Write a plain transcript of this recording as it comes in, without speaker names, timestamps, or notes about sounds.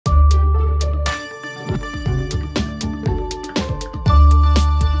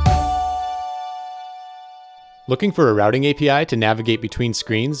Looking for a routing API to navigate between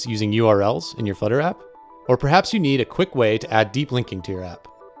screens using URLs in your Flutter app? Or perhaps you need a quick way to add deep linking to your app?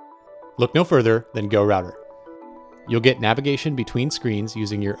 Look no further than GoRouter. You'll get navigation between screens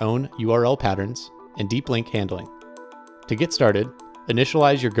using your own URL patterns and deep link handling. To get started,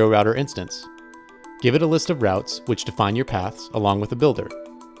 initialize your GoRouter instance. Give it a list of routes which define your paths along with a builder.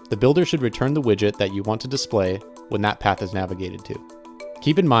 The builder should return the widget that you want to display when that path is navigated to.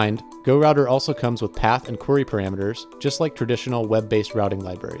 Keep in mind, GoRouter also comes with path and query parameters, just like traditional web-based routing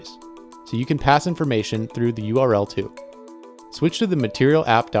libraries, so you can pass information through the URL too. Switch to the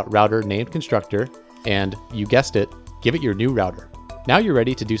material_app.router named constructor, and, you guessed it, give it your new router. Now you're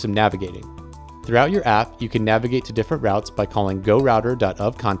ready to do some navigating. Throughout your app, you can navigate to different routes by calling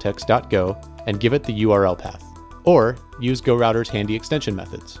gorouter.ofcontext.go and give it the URL path, or use GoRouter's handy extension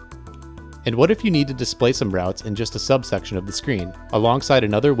methods. And what if you need to display some routes in just a subsection of the screen, alongside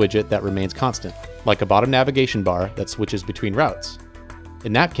another widget that remains constant, like a bottom navigation bar that switches between routes?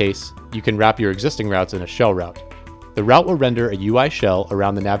 In that case, you can wrap your existing routes in a shell route. The route will render a UI shell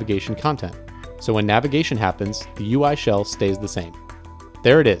around the navigation content, so when navigation happens, the UI shell stays the same.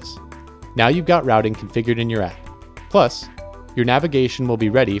 There it is. Now you've got routing configured in your app. Plus, your navigation will be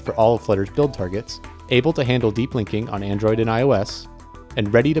ready for all of Flutter's build targets, able to handle deep linking on Android and iOS,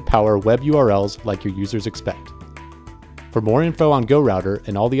 and ready to power web URLs like your users expect. For more info on GoRouter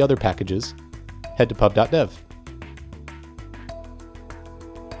and all the other packages, head to pub.dev.